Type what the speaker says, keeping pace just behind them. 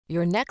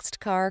Your next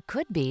car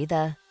could be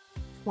the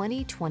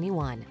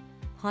 2021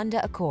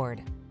 Honda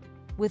Accord.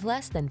 With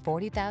less than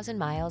 40,000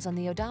 miles on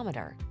the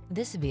odometer,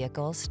 this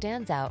vehicle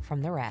stands out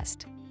from the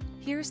rest.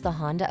 Here's the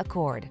Honda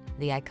Accord,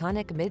 the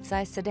iconic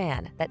midsize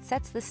sedan that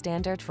sets the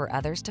standard for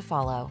others to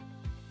follow.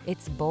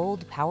 Its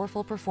bold,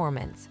 powerful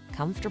performance,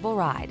 comfortable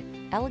ride,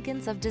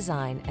 elegance of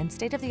design, and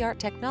state-of-the-art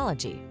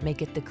technology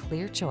make it the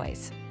clear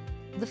choice.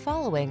 The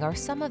following are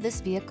some of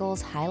this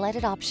vehicle's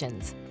highlighted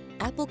options: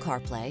 Apple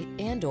CarPlay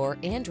and/or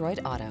Android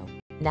Auto,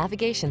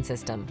 navigation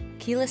system,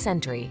 keyless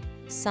entry,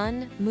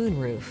 sun,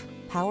 moonroof,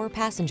 power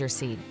passenger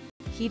seat,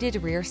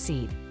 heated rear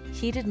seat,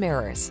 heated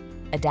mirrors,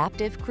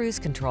 adaptive cruise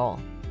control,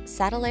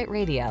 satellite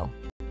radio,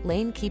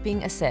 lane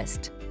keeping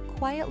assist.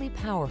 Quietly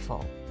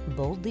powerful,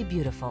 boldly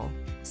beautiful,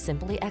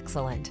 simply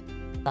excellent.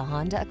 The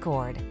Honda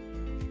Accord.